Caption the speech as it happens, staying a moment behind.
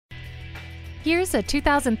Here's a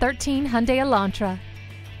 2013 Hyundai Elantra.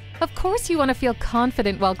 Of course you want to feel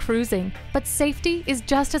confident while cruising, but safety is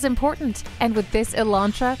just as important. And with this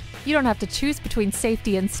Elantra, you don't have to choose between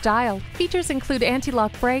safety and style. Features include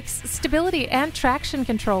anti-lock brakes, stability and traction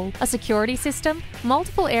control, a security system,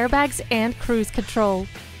 multiple airbags, and cruise control.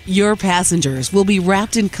 Your passengers will be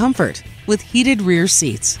wrapped in comfort with heated rear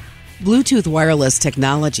seats. Bluetooth wireless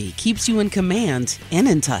technology keeps you in command and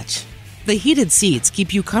in touch. The heated seats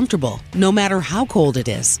keep you comfortable no matter how cold it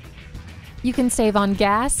is. You can save on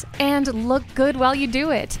gas and look good while you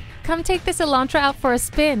do it. Come take this Elantra out for a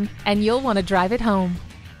spin, and you'll want to drive it home.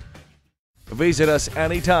 Visit us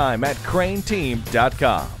anytime at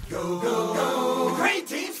crainteam.com. Go, go.